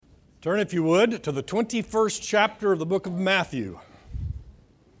Turn, if you would, to the 21st chapter of the book of Matthew.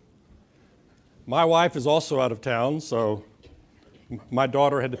 My wife is also out of town, so my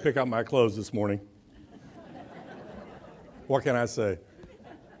daughter had to pick out my clothes this morning. What can I say?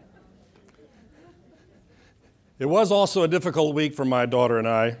 It was also a difficult week for my daughter and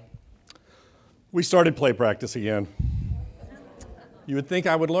I. We started play practice again. You would think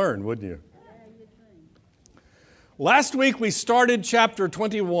I would learn, wouldn't you? Last week we started chapter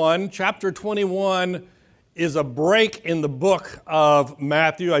 21. Chapter 21 is a break in the book of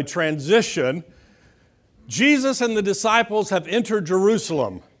Matthew, a transition. Jesus and the disciples have entered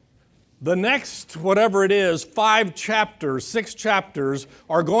Jerusalem. The next, whatever it is, 6 chapters,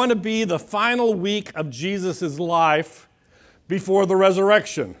 are going to be the final week of Jesus' life before the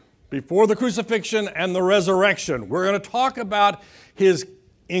resurrection, before the crucifixion and the resurrection. We're going to talk about his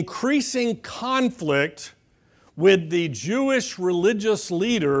increasing conflict with the Jewish religious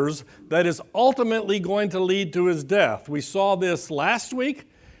leaders that is ultimately going to lead to his death. We saw this last week,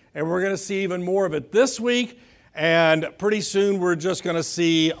 and we're going to see even more of it this week, and pretty soon we're just going to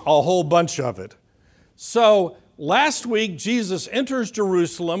see a whole bunch of it. So last week, Jesus enters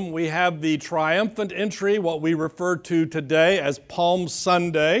Jerusalem. We have the triumphant entry, what we refer to today as Palm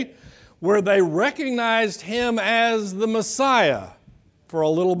Sunday, where they recognized him as the Messiah for a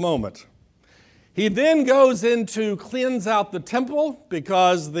little moment. He then goes in to cleanse out the temple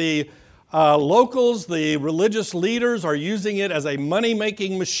because the locals, the religious leaders, are using it as a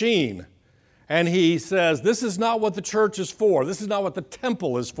money-making machine. And he says, this is not what the church is for. This is not what the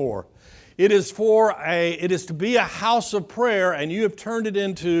temple is for. It is to be a house of prayer, and you have turned it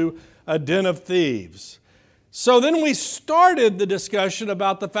into a den of thieves. So then we started the discussion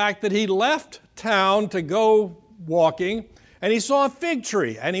about the fact that he left town to go walking, and he saw a fig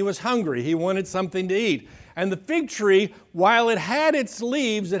tree, and he was hungry. He wanted something to eat. And the fig tree, while it had its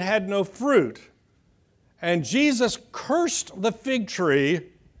leaves, it had no fruit. And Jesus cursed the fig tree,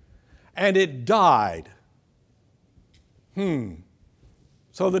 and it died.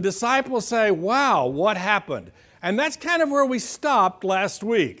 So the disciples say, wow, what happened? And that's kind of where we stopped last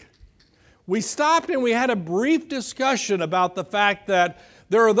week. We stopped and we had a brief discussion about the fact that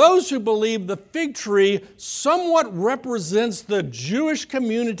there are those who believe the fig tree somewhat represents the Jewish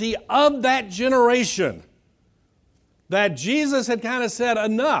community of that generation. That Jesus had kind of said,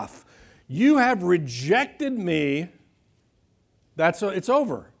 enough. You have rejected me. It's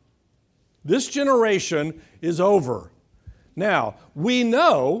over. This generation is over. Now, we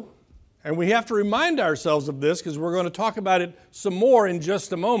know, and we have to remind ourselves of this because we're going to talk about it some more in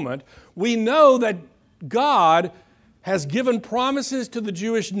just a moment. We know that God has given promises to the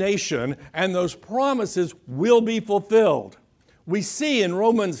Jewish nation, and those promises will be fulfilled. We see in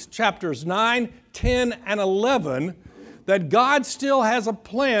Romans chapters 9, 10, and 11 that God still has a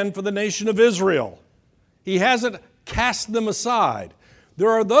plan for the nation of Israel. He hasn't cast them aside.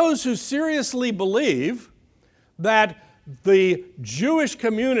 There are those who seriously believe that the Jewish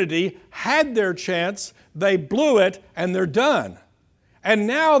community had their chance, they blew it, and they're done. And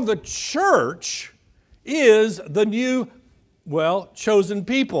now the church is the new, chosen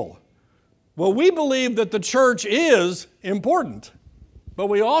people. Well, we believe that the church is important, but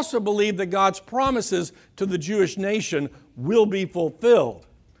we also believe that God's promises to the Jewish nation will be fulfilled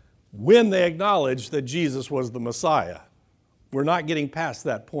when they acknowledge that Jesus was the Messiah. We're not getting past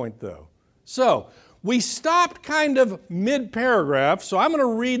that point, though. So, we stopped kind of mid-paragraph, so I'm going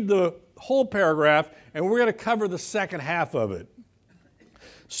to read the whole paragraph, and we're going to cover the second half of it.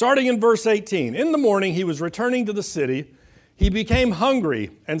 Starting in verse 18, in the morning he was returning to the city. He became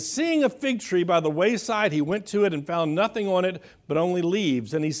hungry, and seeing a fig tree by the wayside, he went to it and found nothing on it but only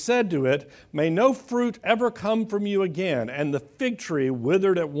leaves. And he said to it, may no fruit ever come from you again. And the fig tree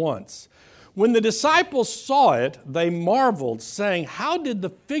withered at once. When the disciples saw it, they marveled, saying, how did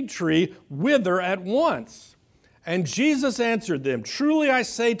the fig tree wither at once? And Jesus answered them, truly I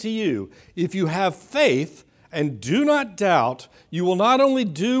say to you, if you have faith and do not doubt, you will not only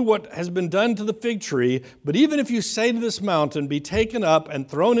do what has been done to the fig tree, but even if you say to this mountain, be taken up and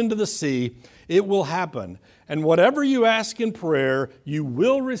thrown into the sea, it will happen. And whatever you ask in prayer, you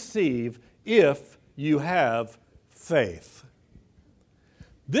will receive if you have faith.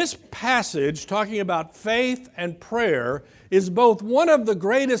 This passage, talking about faith and prayer, is both one of the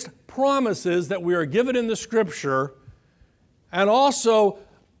greatest promises that we are given in the Scripture and also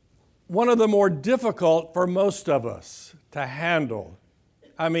one of the more difficult for most of us to handle.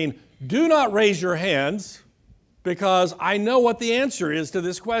 I mean, do not raise your hands because I know what the answer is to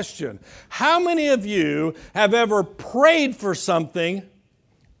this question. How many of you have ever prayed for something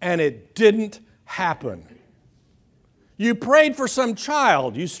and it didn't happen? You prayed for some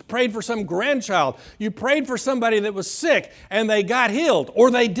child. You prayed for some grandchild. You prayed for somebody that was sick and they got healed, or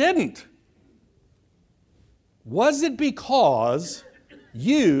they didn't. Was it because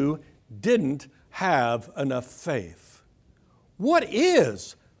you didn't have enough faith? What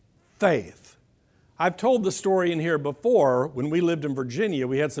is faith? I've told the story in here before. When we lived in Virginia,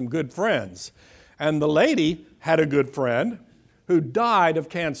 we had some good friends. And the lady had a good friend who died of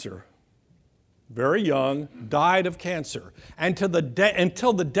cancer. Very young, died of cancer. And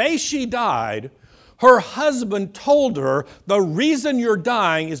until the day she died, her husband told her, the reason you're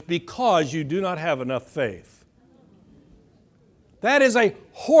dying is because you do not have enough faith. That is a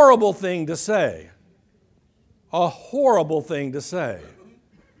horrible thing to say. A horrible thing to say.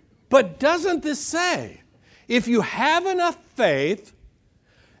 But doesn't this say, if you have enough faith,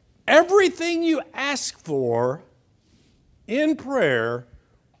 everything you ask for in prayer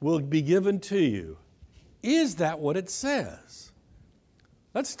will be given to you? Is that what it says?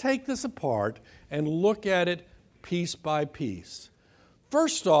 Let's take this apart and look at it piece by piece.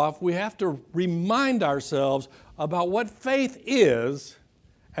 First off, we have to remind ourselves about what faith is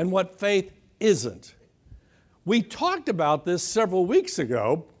and what faith isn't. We talked about this several weeks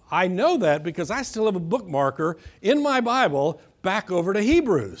ago. I know that because I still have a bookmarker in my Bible back over to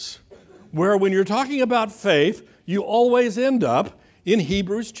Hebrews, where when you're talking about faith, you always end up in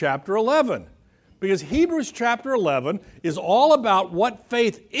Hebrews chapter 11. Because Hebrews chapter 11 is all about what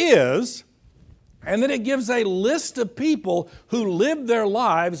faith is, and then it gives a list of people who live their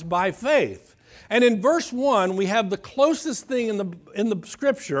lives by faith. And in verse 1, we have the closest thing in the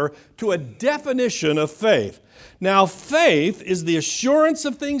Scripture to a definition of faith. Now, faith is the assurance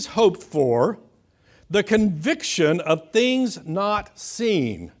of things hoped for, the conviction of things not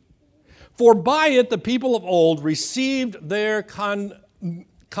seen. For by it the people of old received their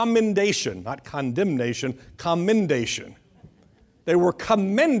commendation, not condemnation, commendation. They were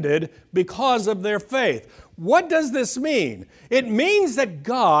commended because of their faith. What does this mean? It means that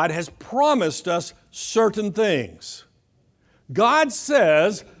God has promised us certain things. God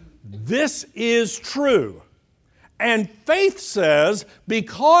says, this is true. And faith says,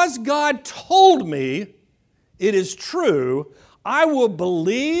 because God told me it is true, I will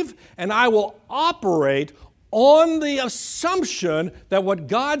believe and I will operate on the assumption that what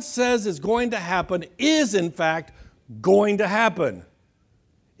God says is going to happen is, in fact, going to happen.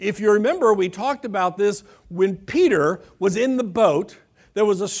 If you remember, we talked about this when Peter was in the boat. There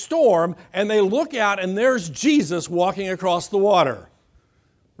was a storm, and they look out, and there's Jesus walking across the water.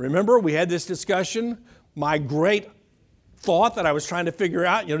 Remember, we had this discussion. My great thought that I was trying to figure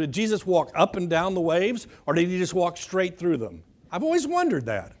out, did Jesus walk up and down the waves, or did he just walk straight through them? I've always wondered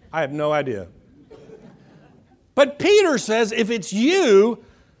that. I have no idea. But Peter says, if it's you,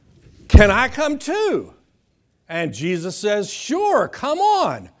 can I come too? And Jesus says, sure, come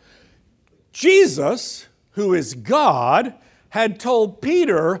on. Jesus, who is God, had told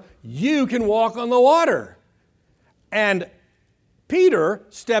Peter, you can walk on the water. And Peter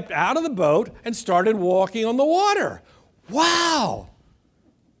stepped out of the boat and started walking on the water. Wow!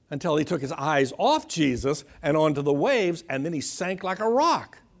 Until he took his eyes off Jesus and onto the waves, and then he sank like a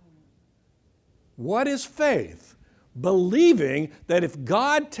rock. What is faith? Believing that if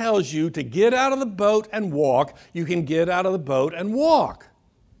God tells you to get out of the boat and walk, you can get out of the boat and walk.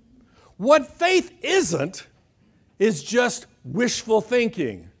 What faith isn't is just wishful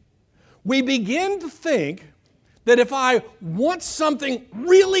thinking. We begin to think that if I want something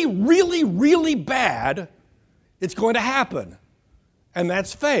really, really, really bad, it's going to happen. And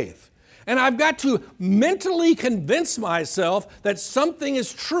that's faith. And I've got to mentally convince myself that something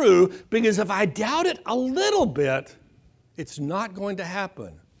is true, because if I doubt it a little bit, it's not going to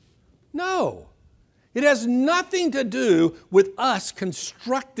happen. No. It has nothing to do with us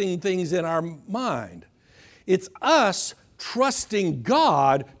constructing things in our mind. It's us trusting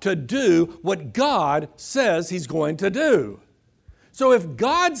God to do what God says He's going to do. So if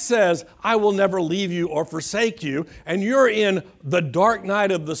God says, I will never leave you or forsake you, and you're in the dark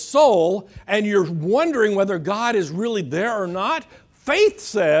night of the soul, and you're wondering whether God is really there or not, faith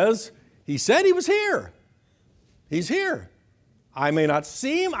says, He said He was here. He's here. I may not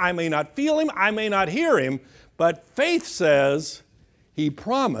see Him, I may not feel Him, I may not hear Him, but faith says, He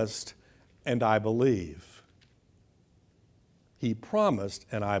promised, and I believe. He promised,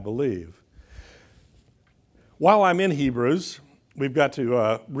 and I believe. While I'm in Hebrews, we've got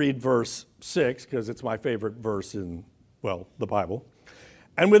to read verse 6, because it's my favorite verse in, the Bible.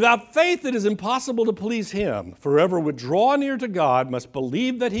 And without faith it is impossible to please Him. For whoever would draw near to God must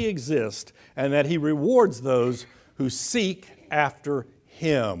believe that He exists, and that He rewards those who seek after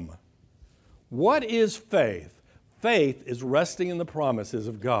Him. What is faith? Faith is resting in the promises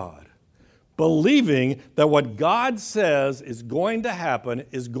of God, believing that what God says is going to happen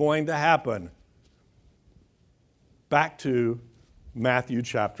is going to happen. Back to Matthew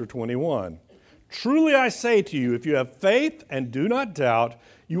chapter 21. Truly I say to you, if you have faith and do not doubt,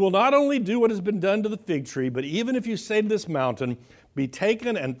 you will not only do what has been done to the fig tree, but even if you say to this mountain, be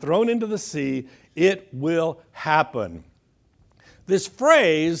taken and thrown into the sea, it will happen. This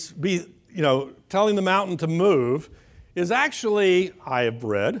phrase, telling the mountain to move, is actually, I have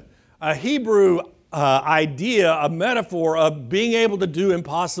read, a Hebrew idea, a metaphor of being able to do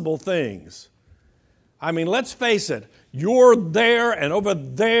impossible things. I mean, let's face it, you're there and over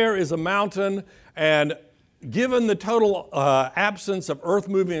there is a mountain, and given the total absence of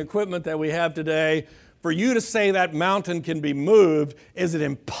earth-moving equipment that we have today, for you to say that mountain can be moved is an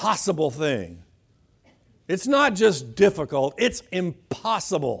impossible thing. It's not just difficult, it's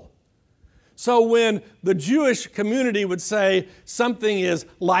impossible. So when the Jewish community would say something is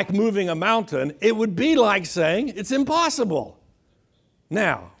like moving a mountain, it would be like saying it's impossible.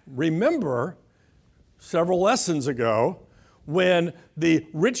 Now, remember several lessons ago when the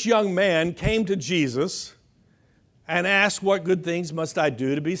rich young man came to Jesus and asked, what good things must I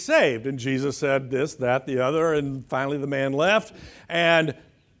do to be saved? And Jesus said this, that, the other, and finally the man left. And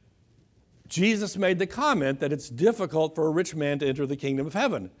Jesus made the comment that it's difficult for a rich man to enter the kingdom of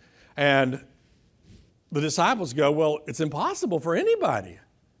heaven. And the disciples go, well, it's impossible for anybody.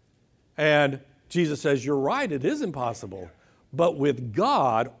 And Jesus says, you're right, it is impossible. But with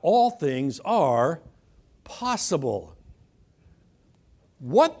God, all things are possible.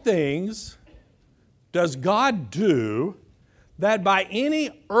 What things does God do that by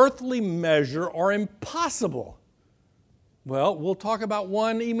any earthly measure are impossible? Well, we'll talk about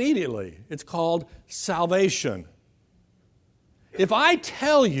one immediately. It's called salvation. If I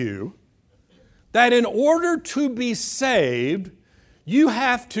tell you that in order to be saved, you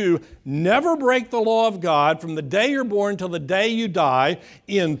have to never break the law of God from the day you're born till the day you die,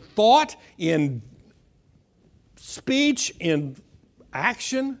 in thought, in speech, in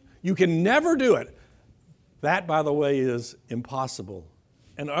action, you can never do it. That, by the way, is impossible.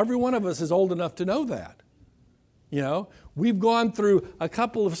 And every one of us is old enough to know that. We've gone through a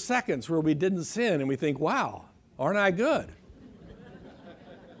couple of seconds where we didn't sin and we think, wow, aren't I good?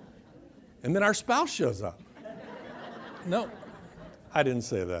 And then our spouse shows up. No, I didn't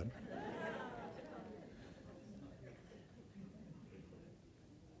say that.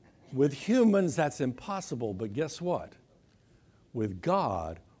 With humans, that's impossible, but guess what? With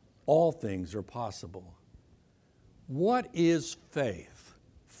God, all things are possible. What is faith?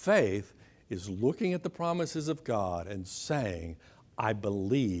 Faith is looking at the promises of God and saying, I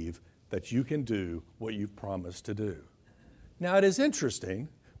believe that you can do what you've promised to do. Now, it is interesting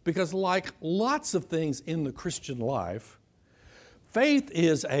because like lots of things in the Christian life, faith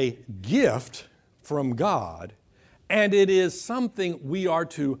is a gift from God, and it is something we are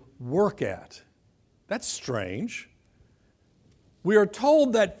to work at. That's strange. We are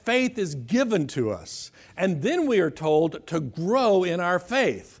told that faith is given to us, and then we are told to grow in our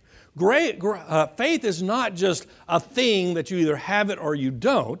faith. Faith is not just a thing that you either have it or you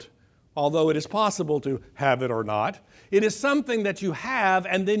don't, although it is possible to have it or not. It is something that you have,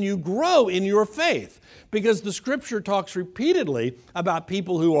 and then you grow in your faith, because the Scripture talks repeatedly about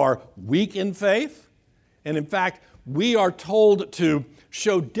people who are weak in faith, and in fact, we are told to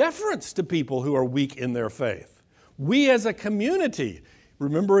show deference to people who are weak in their faith. We as a community,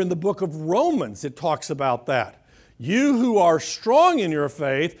 remember in the book of Romans, it talks about that. You who are strong in your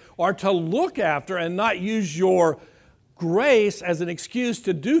faith are to look after and not use your grace as an excuse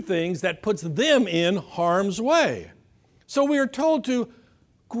to do things that puts them in harm's way. So we are told to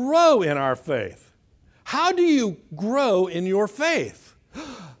grow in our faith. How do you grow in your faith?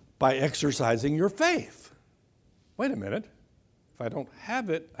 By exercising your faith. Wait a minute. If I don't have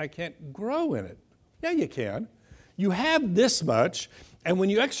it, I can't grow in it. Yeah, you can. You have this much, and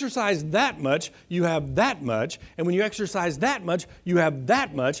when you exercise that much, you have that much, and when you exercise that much, you have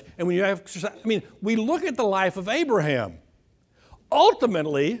that much, and when you exercise, we look at the life of Abraham.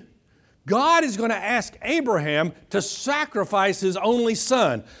 Ultimately, God is going to ask Abraham to sacrifice his only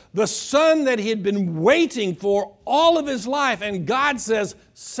son, the son that he had been waiting for all of his life, and God says,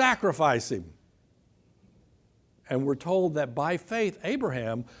 sacrifice him. And we're told that by faith,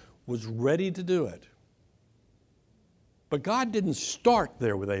 Abraham was ready to do it. But God didn't start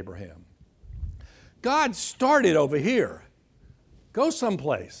there with Abraham. God started over here. Go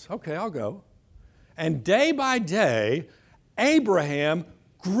someplace. Okay, I'll go. And day by day, Abraham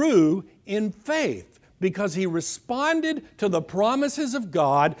grew in faith because he responded to the promises of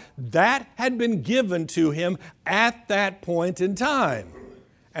God that had been given to him at that point in time.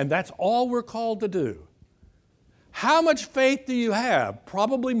 And that's all we're called to do. How much faith do you have?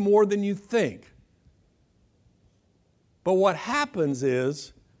 Probably more than you think. But what happens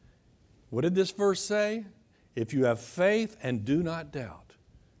is, what did this verse say? If you have faith and do not doubt.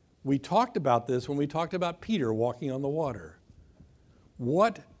 We talked about this when we talked about Peter walking on the water.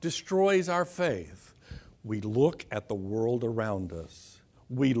 What destroys our faith? We look at the world around us.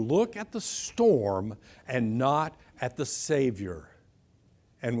 We look at the storm and not at the Savior.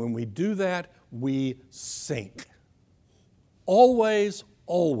 And when we do that, we sink. Always,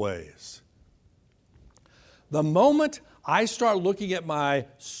 always. The moment I start looking at my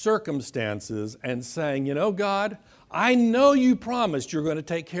circumstances and saying, you know, God, I know you promised you're going to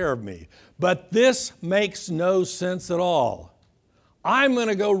take care of me, but this makes no sense at all. I'm going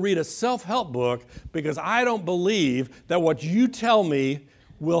to go read a self-help book because I don't believe that what you tell me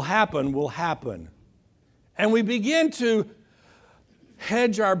will happen. And we begin to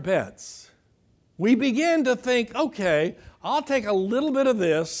hedge our bets. We begin to think, okay, I'll take a little bit of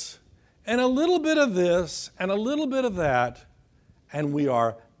this, and a little bit of this, and a little bit of that, and we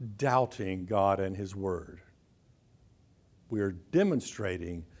are doubting God and His Word. We are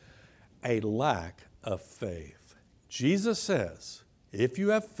demonstrating a lack of faith. Jesus says, if you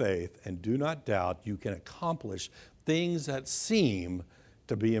have faith and do not doubt, you can accomplish things that seem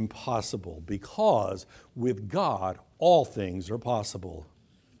to be impossible, because with God, all things are possible.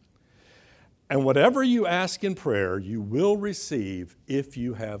 And whatever you ask in prayer, you will receive if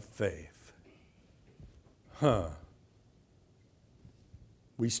you have faith.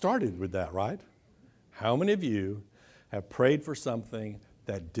 We started with that, right? How many of you have prayed for something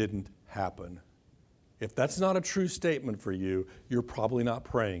that didn't happen? If that's not a true statement for you, you're probably not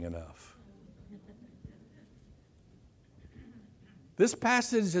praying enough. This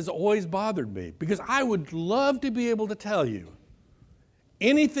passage has always bothered me because I would love to be able to tell you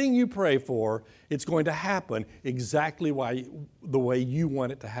anything you pray for, it's going to happen exactly the way you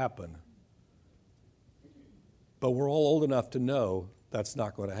want it to happen. But we're all old enough to know that's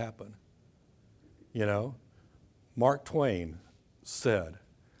not going to happen. You know, Mark Twain said,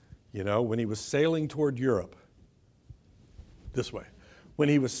 you know, when he was sailing toward Europe, this way, when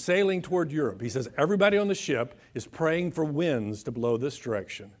he was sailing toward Europe, he says, everybody on the ship is praying for winds to blow this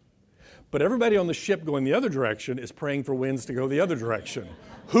direction. But everybody on the ship going the other direction is praying for winds to go the other direction.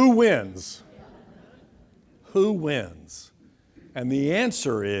 Who wins? Who wins? And the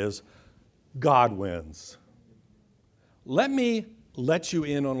answer is God wins. Let me let you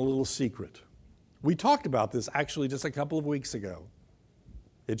in on a little secret. We talked about this actually just a couple of weeks ago.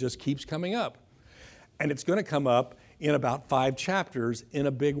 It just keeps coming up. And it's going to come up in about 5 chapters in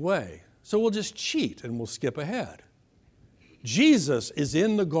a big way. So we'll just cheat and we'll skip ahead. Jesus is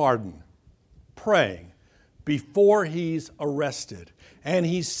in the garden praying before he's arrested. And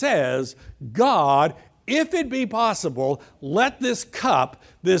he says, God, if it be possible, let this cup,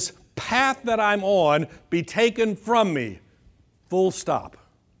 this path that I'm on, be taken from me. Full stop.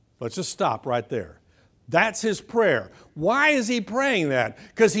 Let's just stop right there. That's his prayer. Why is he praying that?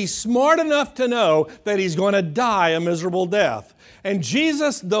 Because he's smart enough to know that he's going to die a miserable death. And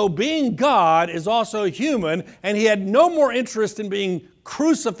Jesus, though being God, is also human, and he had no more interest in being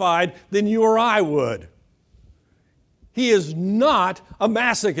crucified than you or I would. He is not a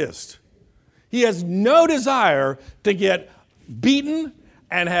masochist. He has no desire to get beaten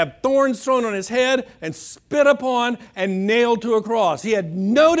and have thorns thrown on his head and spit upon and nailed to a cross. He had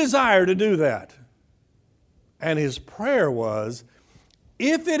no desire to do that. And his prayer was,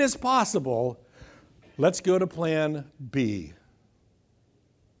 if it is possible, let's go to plan B.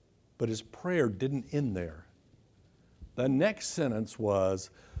 But his prayer didn't end there. The next sentence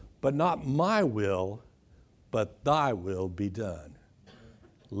was, but not my will, but thy will be done.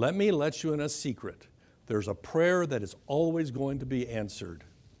 Let me let you in a secret. There's a prayer that is always going to be answered.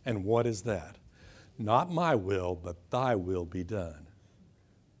 And what is that? Not my will, but thy will be done.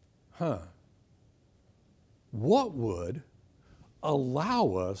 What would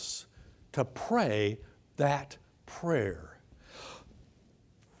allow us to pray that prayer?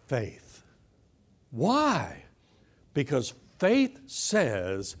 Faith. Why? Because faith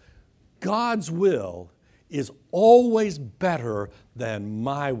says God's will is always better than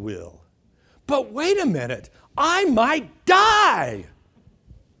my will. But wait a minute, I might die.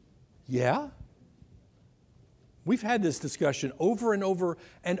 Yeah? We've had this discussion over and over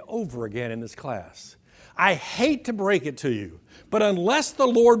and over again in this class. I hate to break it to you, but unless the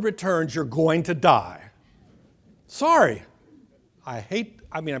Lord returns, you're going to die. Sorry.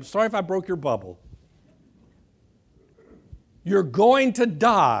 I'm sorry if I broke your bubble. You're going to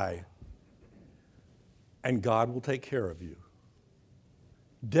die, and God will take care of you.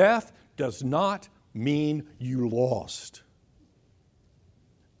 Death does not mean you lost.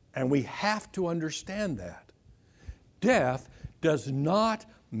 And we have to understand that. Death does not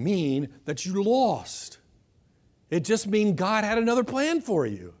mean that you lost. It just means God had another plan for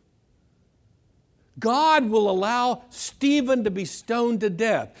you. God will allow Stephen to be stoned to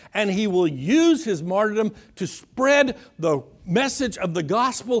death, and he will use his martyrdom to spread the message of the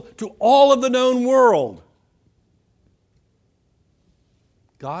gospel to all of the known world.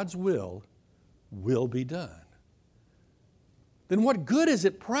 God's will be done. Then what good is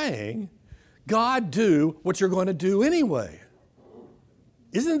it praying, God, do what you're going to do anyway?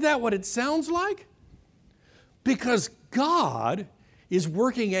 Isn't that what it sounds like? Because God is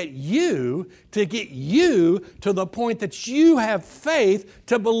working at you to get you to the point that you have faith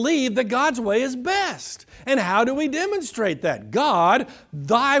to believe that God's way is best. And how do we demonstrate that? God,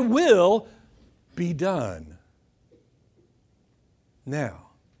 thy will be done. Now,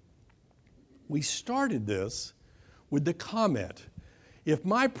 we started this with the comment, if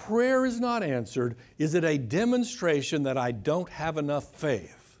my prayer is not answered, is it a demonstration that I don't have enough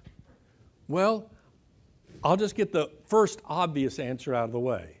faith? Well, I'll just get the first obvious answer out of the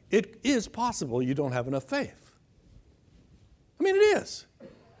way. It is possible you don't have enough faith. I mean, it is.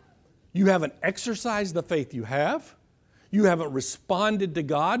 You haven't exercised the faith you have. You haven't responded to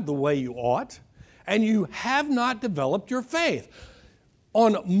God the way you ought. And you have not developed your faith.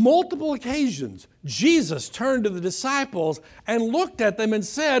 On multiple occasions, Jesus turned to the disciples and looked at them and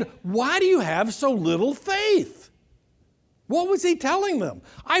said, "Why do you have so little faith?" What was he telling them?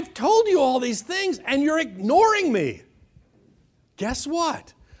 I've told you all these things and you're ignoring me. Guess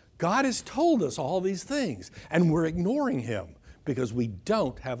what? God has told us all these things and we're ignoring him because we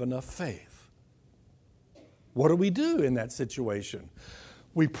don't have enough faith. What do we do in that situation?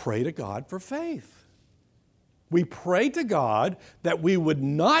 We pray to God for faith. We pray to God that we would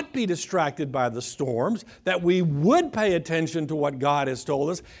not be distracted by the storms, that we would pay attention to what God has told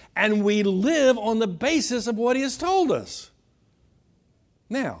us, and we live on the basis of what he has told us.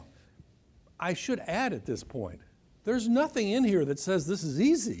 Now, I should add at this point, there's nothing in here that says this is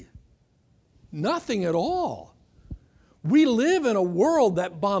easy. Nothing at all. We live in a world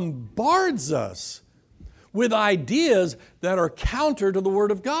that bombards us with ideas that are counter to the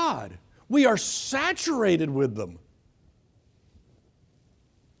Word of God. We are saturated with them.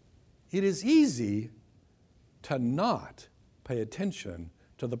 It is easy to not pay attention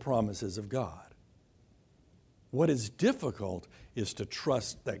to the promises of God. What is difficult is to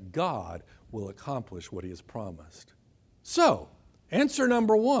trust that God will accomplish what he has promised. So, answer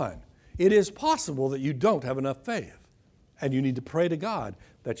number one, it is possible that you don't have enough faith, and you need to pray to God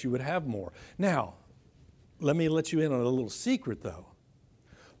that you would have more. Now, let me let you in on a little secret, though.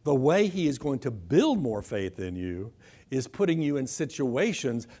 The way he is going to build more faith in you is putting you in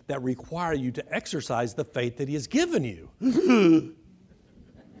situations that require you to exercise the faith that he has given you.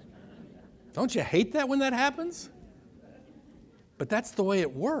 Don't you hate that when that happens? But that's the way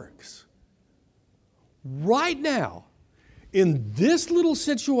it works. Right now, in this little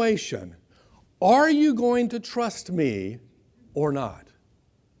situation, are you going to trust me or not?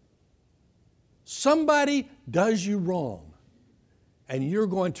 Somebody does you wrong. And you're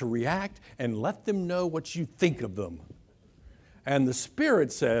going to react and let them know what you think of them. And the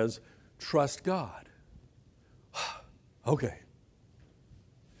Spirit says, trust God. Okay.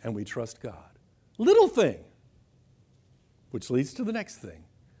 And we trust God. Little thing, which leads to the next thing,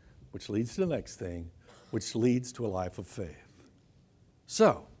 which leads to the next thing, which leads to a life of faith.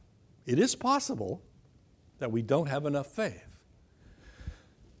 So, it is possible that we don't have enough faith.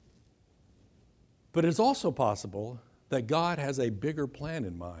 But it's also possible that God has a bigger plan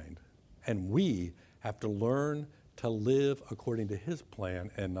in mind, and we have to learn to live according to his plan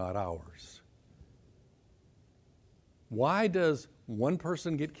and not ours. Why does one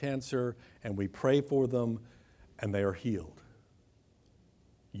person get cancer and we pray for them and they are healed?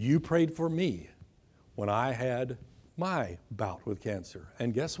 You prayed for me when I had my bout with cancer,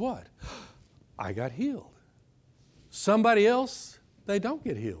 and guess what? I got healed. Somebody else, they don't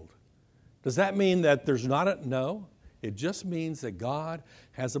get healed. Does that mean that there's not a no? It just means that God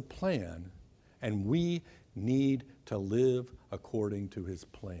has a plan, and we need to live according to his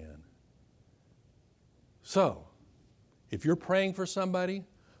plan. So, if you're praying for somebody,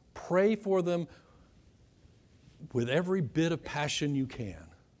 pray for them with every bit of passion you can.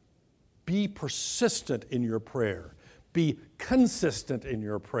 Be persistent in your prayer. Be consistent in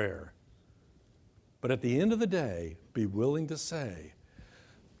your prayer. But at the end of the day, be willing to say,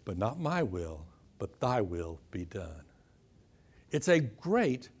 but not my will, but thy will be done. It's a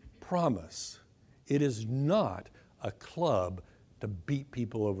great promise. It is not a club to beat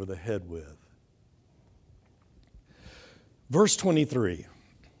people over the head with. Verse 23,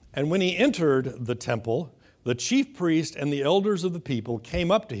 and when he entered the temple, the chief priest and the elders of the people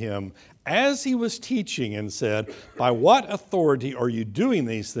came up to him as he was teaching and said, by what authority are you doing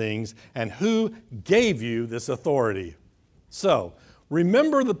these things, and who gave you this authority? So,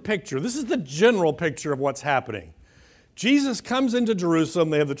 remember the picture. This is the general picture of what's happening. Jesus comes into Jerusalem.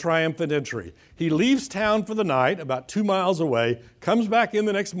 They have the triumphant entry. He leaves town for the night, about 2 miles away, comes back in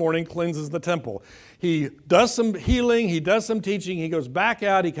the next morning, cleanses the temple. He does some healing, he does some teaching, he goes back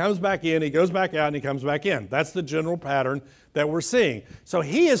out, he comes back in, he goes back out, and he comes back in. That's the general pattern that we're seeing. So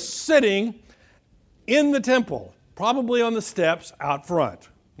he is sitting in the temple, probably on the steps out front.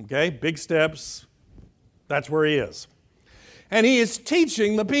 Okay, big steps, that's where he is. And he is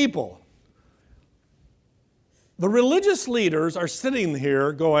teaching the people. The religious leaders are sitting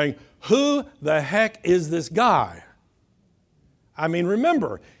here going, who the heck is this guy? I mean,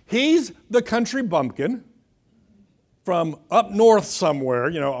 remember, he's the country bumpkin from up north somewhere,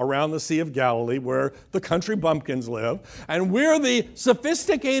 around the Sea of Galilee where the country bumpkins live. And we're the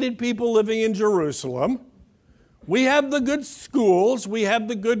sophisticated people living in Jerusalem. We have the good schools. We have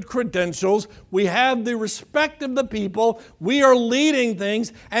the good credentials. We have the respect of the people. We are leading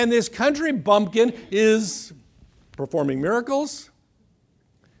things. And this country bumpkin is performing miracles,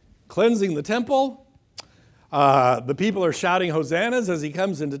 cleansing the temple. The people are shouting hosannas as he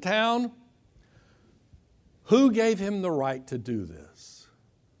comes into town. Who gave him the right to do this?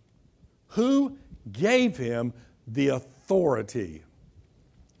 Who gave him the authority?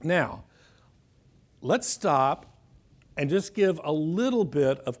 Now, let's stop and just give a little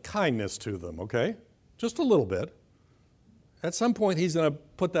bit of kindness to them, okay? Just a little bit. At some point, he's going to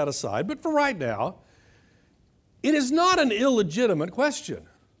put that aside. But for right now, it is not an illegitimate question.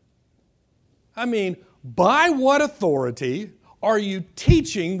 I mean, by what authority are you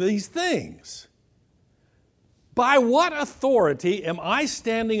teaching these things? By what authority am I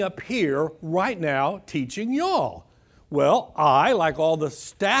standing up here right now teaching y'all? Well, I, like all the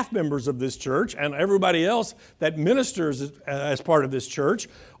staff members of this church and everybody else that ministers as part of this church,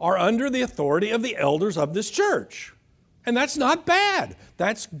 are under the authority of the elders of this church. And that's not bad.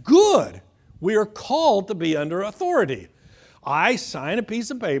 That's good. We are called to be under authority. I sign a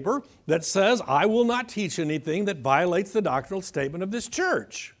piece of paper that says I will not teach anything that violates the doctrinal statement of this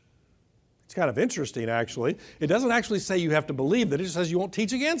church. It's kind of interesting, actually. It doesn't actually say you have to believe that. It just says you won't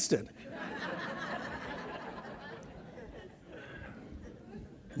teach against it.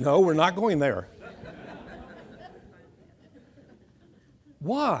 No, we're not going there.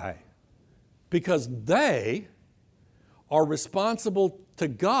 Why? Because they are responsible to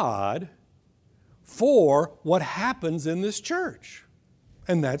God for what happens in this church.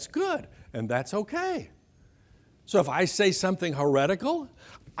 And that's good, and that's okay. So if I say something heretical,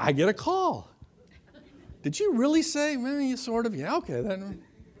 I get a call. Did you really say? Well, you sort of, yeah, okay. Then.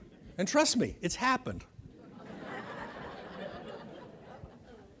 And trust me, it's happened.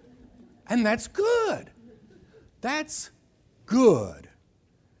 And that's good. That's good.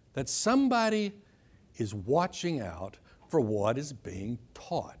 That somebody is watching out for what is being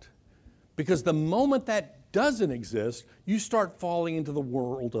taught. Because the moment that doesn't exist, you start falling into the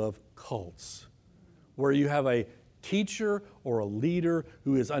world of cults, where you have a teacher or a leader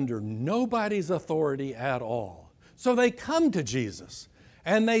who is under nobody's authority at all. So they come to Jesus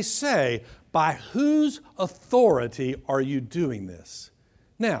and they say, by whose authority are you doing this?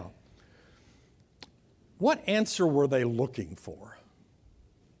 Now, what answer were they looking for?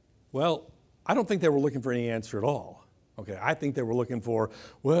 Well, I don't think they were looking for any answer at all. Okay, I think they were looking for,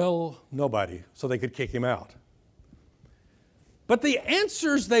 well, nobody, so they could kick him out. But the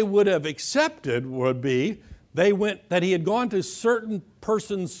answers they would have accepted would be, that he had gone to certain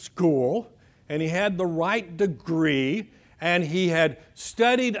person's school, and he had the right degree, and he had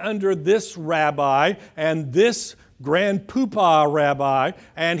studied under this rabbi and this grand poopah rabbi,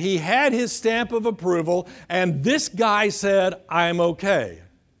 and he had his stamp of approval, and this guy said, I'm okay.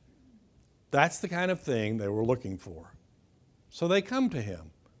 That's the kind of thing they were looking for. So they come to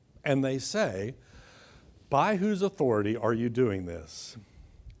him, and they say, by whose authority are you doing this?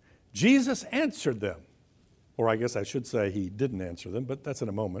 Jesus answered them. Or I guess I should say he didn't answer them, but that's in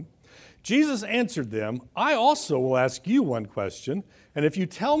a moment. Jesus answered them, I also will ask you one question, and if you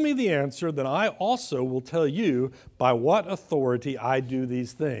tell me the answer, then I also will tell you by what authority I do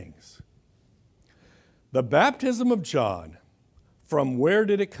these things. The baptism of John, from where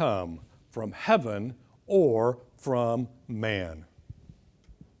did it come? From heaven or from man?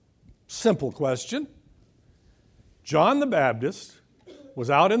 Simple question. John the Baptist was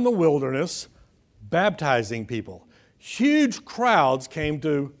out in the wilderness baptizing people. Huge crowds came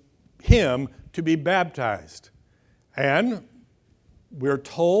to him to be baptized. And we're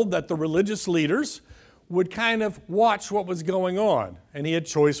told that the religious leaders would kind of watch what was going on. And he had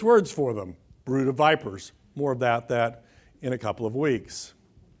choice words for them. Brood of vipers. More of that in a couple of weeks.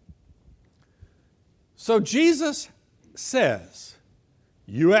 So Jesus says,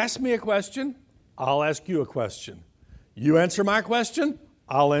 you ask me a question, I'll ask you a question. You answer my question,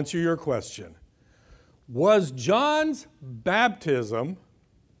 I'll answer your question. Was John's baptism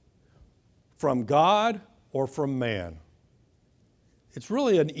from God or from man? It's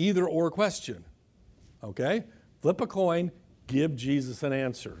really an either-or question, okay? Flip a coin, give Jesus an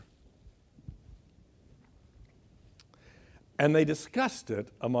answer. And they discussed it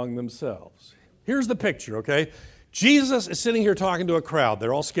among themselves. Here's the picture, okay? Jesus is sitting here talking to a crowd.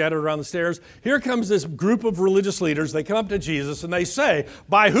 They're all scattered around the stairs. Here comes this group of religious leaders. They come up to Jesus and they say,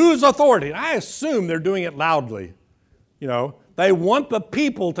 by whose authority? And I assume they're doing it loudly. You know, they want the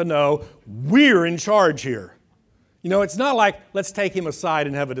people to know we're in charge here. You know, it's not like, let's take him aside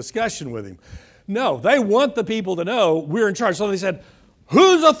and have a discussion with him. No, they want the people to know we're in charge. So they said,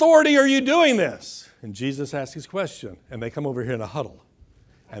 whose authority are you doing this? And Jesus asks his question, and they come over here in a huddle.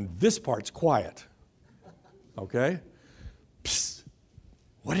 And this part's quiet. Okay? Psst.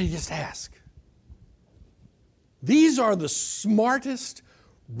 What did he just ask? These are the smartest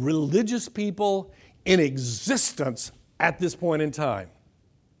religious people in existence at this point in time.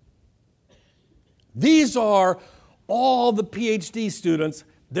 These are all the PhD students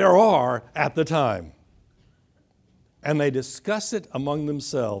there are at the time. And they discuss it among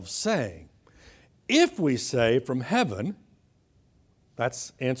themselves, saying, if we say from heaven,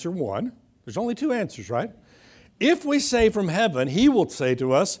 that's answer one. There's only two answers, right? If we say from heaven, he will say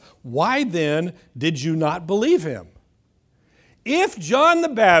to us, why then did you not believe him? If John the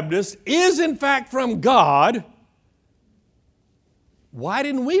Baptist is in fact from God, why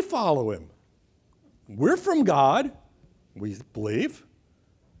didn't we follow him? We're from God, we believe.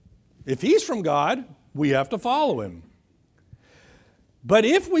 If he's from God, we have to follow him. But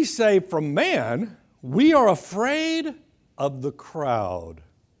if we say from man, we are afraid of the crowd.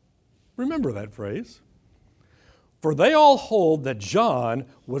 Remember that phrase. For they all hold that John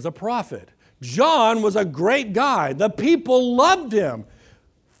was a prophet. John was a great guy. The people loved him.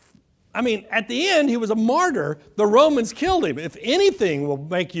 I mean, at the end, he was a martyr. The Romans killed him. If anything will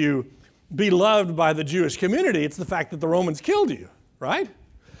make you be loved by the Jewish community, it's the fact that the Romans killed you, right?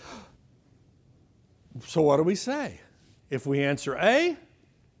 So what do we say? If we answer A,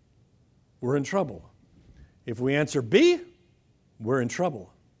 we're in trouble. If we answer B, we're in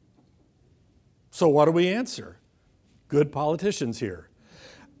trouble. So what do we answer? Good politicians here.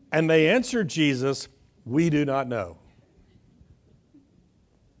 And they answered Jesus, we do not know.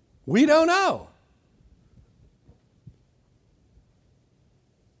 We don't know.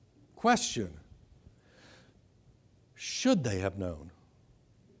 Question. Should they have known?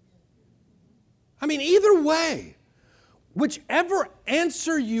 I mean, either way, whichever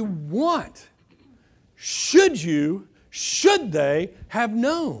answer you want, should they have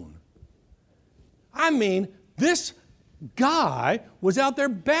known? I mean, this guy was out there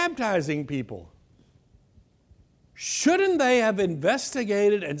baptizing people. Shouldn't they have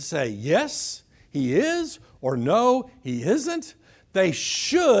investigated and say, yes, he is, or no, he isn't? They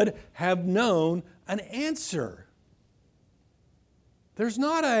should have known an answer. There's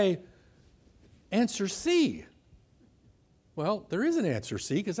not an answer C. Well, there is an answer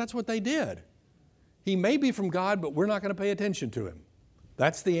C because that's what they did. He may be from God, but we're not going to pay attention to him.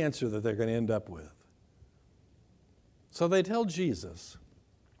 That's the answer that they're going to end up with. So they tell Jesus,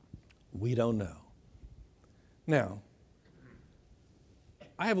 we don't know. Now,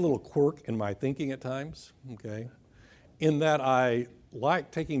 I have a little quirk in my thinking at times, okay, in that I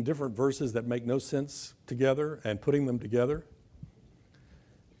like taking different verses that make no sense together and putting them together.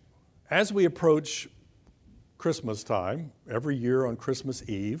 As we approach Christmas time, every year on Christmas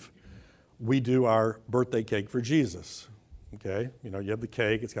Eve, we do our birthday cake for Jesus. Okay, you know, you have the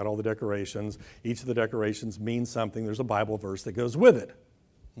cake, it's got all the decorations. Each of the decorations means something. There's a Bible verse that goes with it.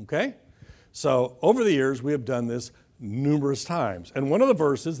 Okay? So over the years, we have done this numerous times. And one of the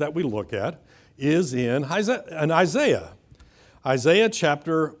verses that we look at is in Isaiah. Isaiah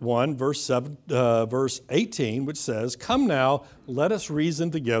chapter 1, verse 18, which says, come now, let us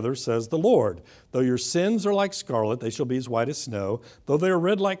reason together, says the Lord. Though your sins are like scarlet, they shall be as white as snow. Though they are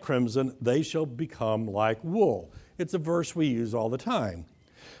red like crimson, they shall become like wool. It's a verse we use all the time.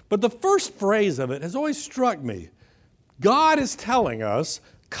 But the first phrase of it has always struck me. God is telling us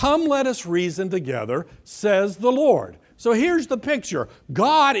Come, let us reason together, says the Lord. So here's the picture.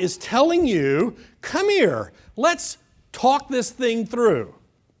 God is telling you, come here, let's talk this thing through.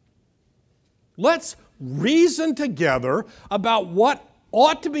 Let's reason together about what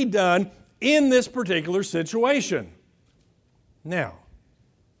ought to be done in this particular situation. Now,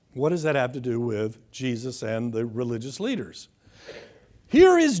 what does that have to do with Jesus and the religious leaders?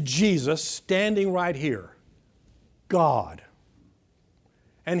 Here is Jesus standing right here, God.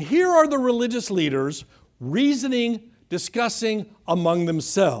 And here are the religious leaders reasoning, discussing among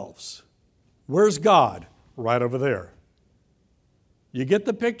themselves. Where's God? Right over there. You get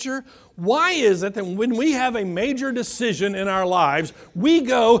the picture? Why is it that when we have a major decision in our lives, we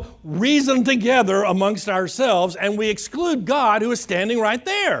go reason together amongst ourselves and we exclude God who is standing right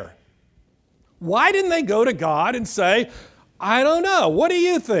there? Why didn't they go to God and say, I don't know, what do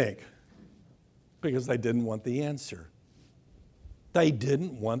you think? Because they didn't want the answer. They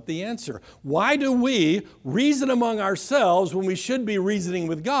didn't want the answer. Why do we reason among ourselves when we should be reasoning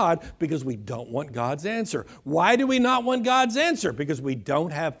with God? Because we don't want God's answer. Why do we not want God's answer? Because we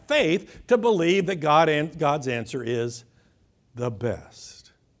don't have faith to believe that God's answer is the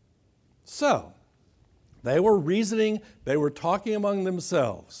best. So, they were reasoning, they were talking among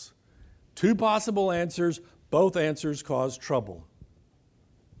themselves. Two possible answers, both answers caused trouble.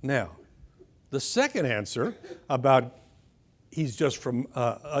 Now, the second answer about he's just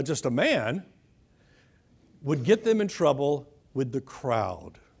a man, would get them in trouble with the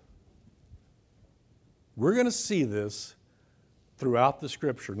crowd. We're going to see this throughout the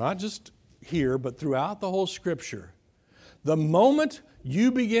Scripture, not just here, but throughout the whole Scripture. The moment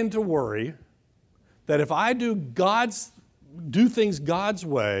you begin to worry that if I do things God's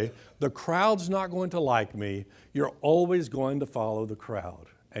way, the crowd's not going to like me, you're always going to follow the crowd,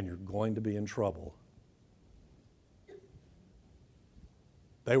 and you're going to be in trouble.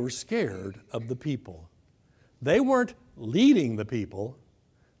 They were scared of the people. They weren't leading the people.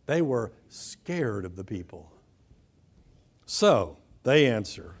 They were scared of the people. So, they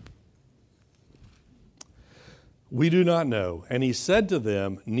answer, we do not know. And he said to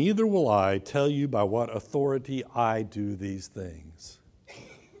them, neither will I tell you by what authority I do these things.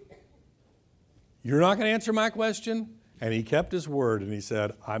 You're not going to answer my question? And he kept his word and he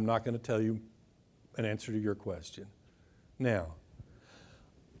said, I'm not going to tell you an answer to your question. Now,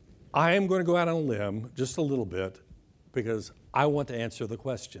 I am going to go out on a limb just a little bit because I want to answer the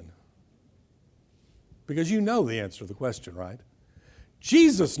question. Because you know the answer to the question, right?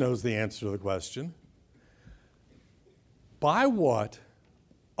 Jesus knows the answer to the question. By what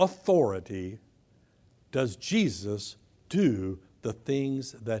authority does Jesus do the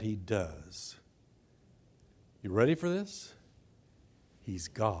things that he does? You ready for this? He's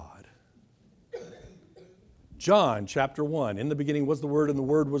God. John chapter 1, in the beginning was the Word, and the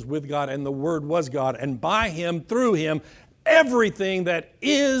Word was with God, and the Word was God, and by him, through him, everything that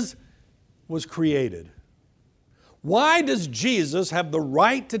is was created. Why does Jesus have the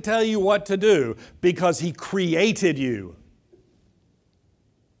right to tell you what to do? Because he created you.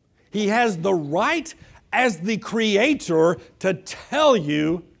 He has the right as the creator to tell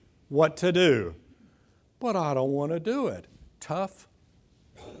you what to do. But I don't want to do it. Tough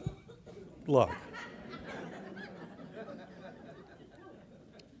luck.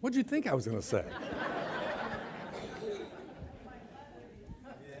 What did you think I was going to say?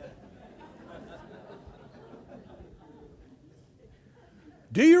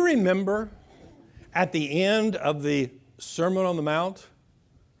 Do you remember at the end of the Sermon on the Mount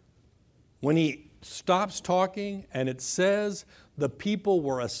when he stops talking and it says the people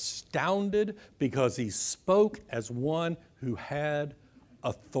were astounded because he spoke as one who had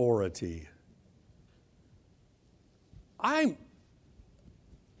authority? I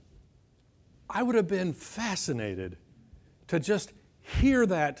would have been fascinated to just hear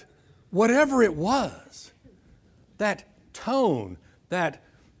that, whatever it was, that tone, that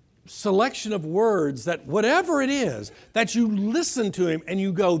selection of words, that whatever it is, that you listen to him and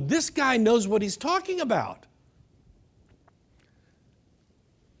you go, this guy knows what he's talking about.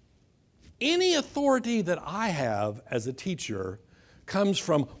 Any authority that I have as a teacher comes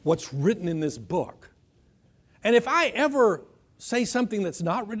from what's written in this book. And if I ever say something that's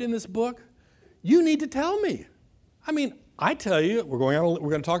not written in this book, you need to tell me. I mean, I tell you, we're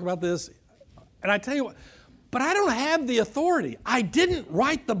going to talk about this, and I tell you what, but I don't have the authority. I didn't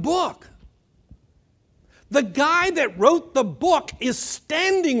write the book. The guy that wrote the book is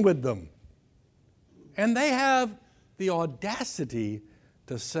standing with them. And they have the audacity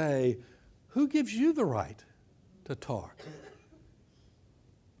to say, who gives you the right to talk?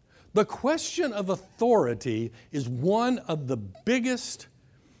 The question of authority is one of the biggest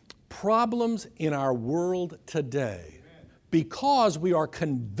problems in our world today because we are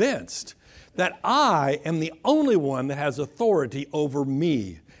convinced that I am the only one that has authority over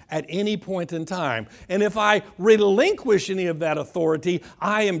me at any point in time. And if I relinquish any of that authority,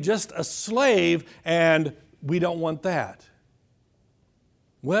 I am just a slave, and we don't want that.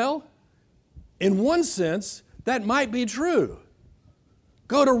 Well, in one sense, that might be true.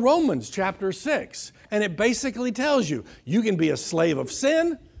 Go to Romans chapter 6, and it basically tells you, you can be a slave of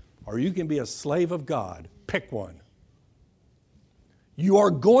sin or you can be a slave of God. Pick one. You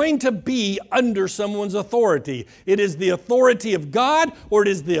are going to be under someone's authority. It is the authority of God or it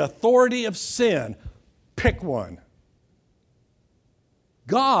is the authority of sin. Pick one.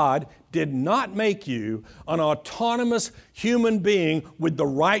 God did not make you an autonomous human being with the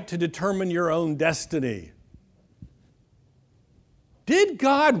right to determine your own destiny. Did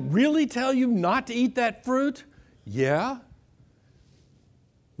God really tell you not to eat that fruit? Yeah.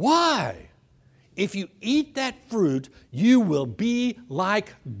 Why? If you eat that fruit, you will be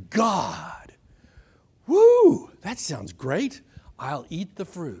like God. Woo! That sounds great. I'll eat the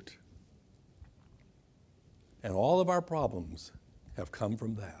fruit. And all of our problems have come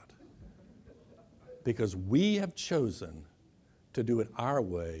from that. Because we have chosen to do it our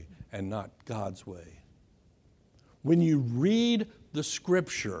way and not God's way. When you read the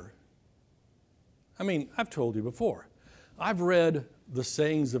Scripture, I've told you before, I've read the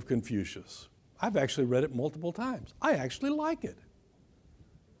sayings of Confucius. I've actually read it multiple times. I actually like it.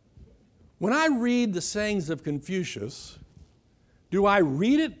 When I read the sayings of Confucius, do I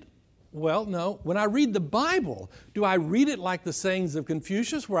read it? Well, no. When I read the Bible, do I read it like the sayings of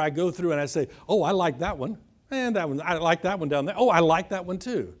Confucius, where I go through and I say, oh, I like that one, and that one, I like that one down there. Oh, I like that one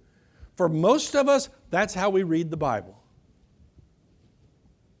too. For most of us, that's how we read the Bible.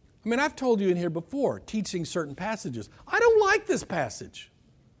 I've told you in here before, teaching certain passages, I don't like this passage.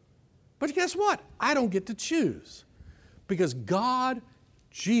 But guess what? I don't get to choose. Because God,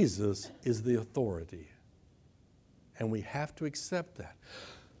 Jesus, is the authority. And we have to accept that.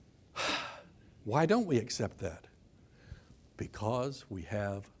 Why don't we accept that? Because we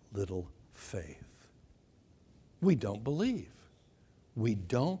have little faith. We don't believe. We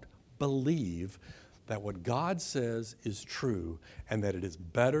don't believe that what God says is true and that it is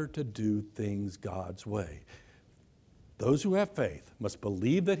better to do things God's way. Those who have faith must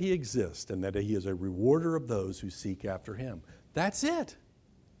believe that He exists and that He is a rewarder of those who seek after Him. That's it.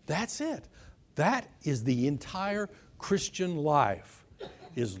 That's it. That is the entire Christian life,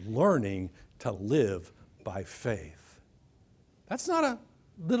 is learning to live by faith. That's not a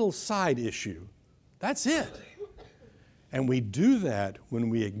little side issue. That's it. And we do that when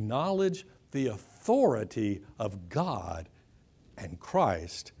we acknowledge the authority of God and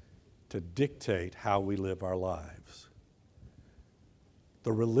Christ to dictate how we live our lives.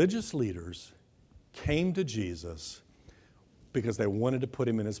 The religious leaders came to Jesus because they wanted to put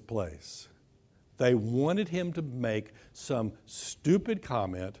Him in His place. They wanted Him to make some stupid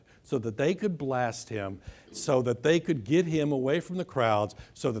comment so that they could blast Him, so that they could get Him away from the crowds,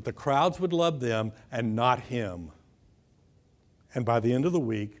 so that the crowds would love them and not Him. And by the end of the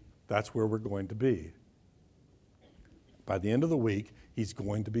week, that's where we're going to be. By the end of the week, He's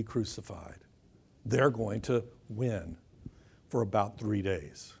going to be crucified. They're going to win for about 3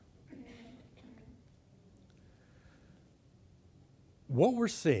 days. What we're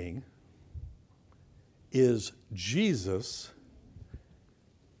seeing is Jesus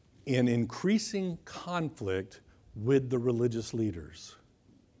in increasing conflict with the religious leaders.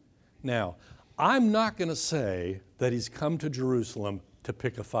 Now, I'm not going to say that He's come to Jerusalem to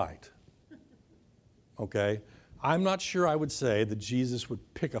pick a fight. Okay? I'm not sure I would say that Jesus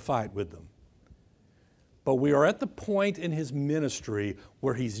would pick a fight with them. But we are at the point in His ministry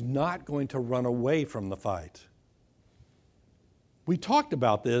where He's not going to run away from the fight. We talked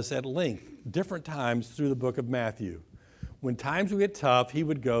about this at length different times through the book of Matthew. When times would get tough, He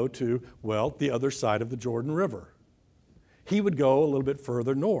would go to, the other side of the Jordan River. He would go a little bit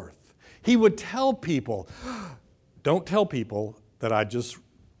further north. He would tell people, don't tell people that I just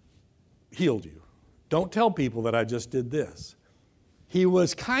healed you. Don't tell people that I just did this. He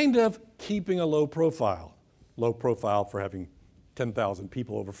was kind of keeping a low profile for having 10,000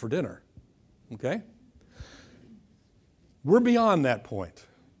 people over for dinner. Okay? We're beyond that point.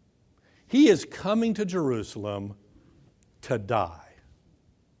 He is coming to Jerusalem to die.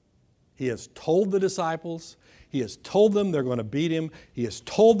 He has told the disciples, He has told them they're going to beat Him, He has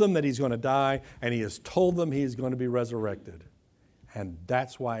told them that He's going to die, and He has told them He's going to be resurrected. And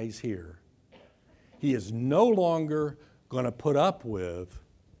that's why He's here. He is no longer going to put up with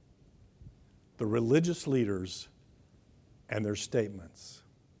the religious leaders and their statements.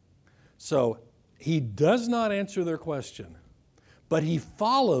 So he does not answer their question, but he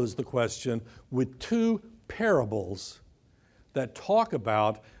follows the question with two parables that talk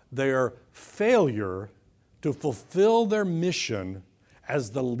about their failure to fulfill their mission as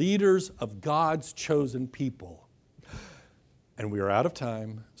the leaders of God's chosen people. And we are out of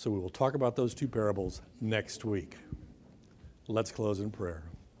time, so we will talk about those two parables next week. Let's close in prayer.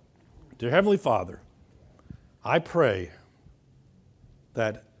 Dear Heavenly Father, I pray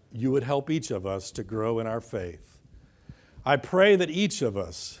that you would help each of us to grow in our faith. I pray that each of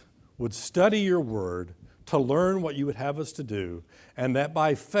us would study your word to learn what you would have us to do, and that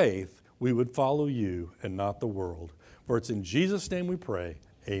by faith we would follow you and not the world. For it's in Jesus' name we pray.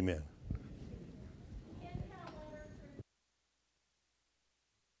 Amen.